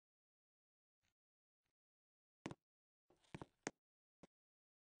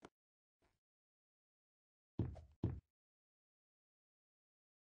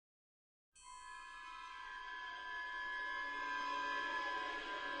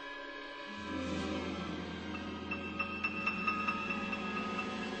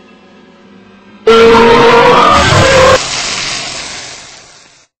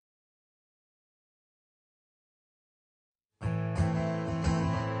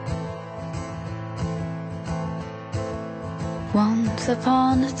Once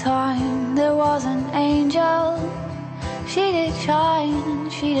upon a time there was an angel. She did shine,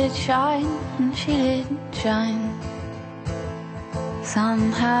 and she did shine, and she did shine.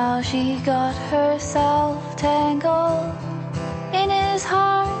 Somehow she got herself tangled in his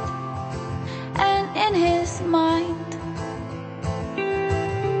heart and in his mind.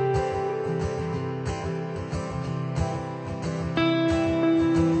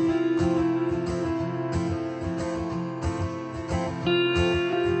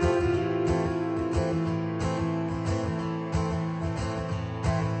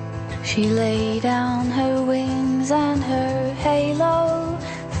 She lay down her wings and her halo,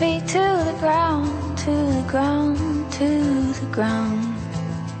 feet to the ground, to the ground, to the ground.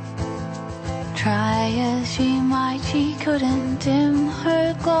 Try as she might, she couldn't dim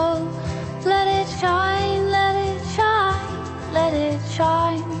her glow. Let it shine, let it shine, let it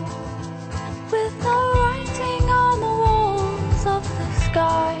shine. With no writing on the walls of the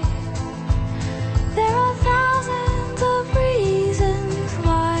sky, there are thousands of reasons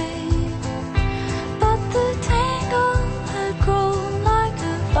why. But the tangle had grown like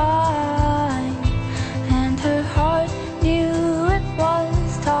a vine, and her heart knew it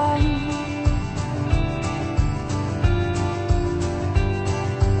was time.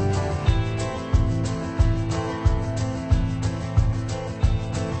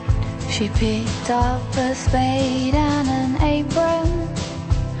 She picked up a spade and an apron,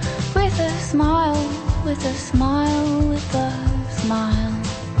 with a smile, with a smile, with a smile.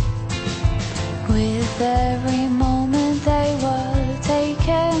 With every moment they were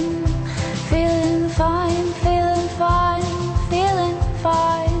taken, feeling fine, feeling fine, feeling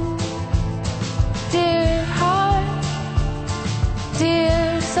fine. Dear heart,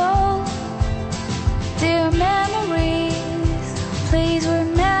 dear soul, dear memories, please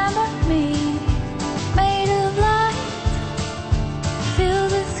remember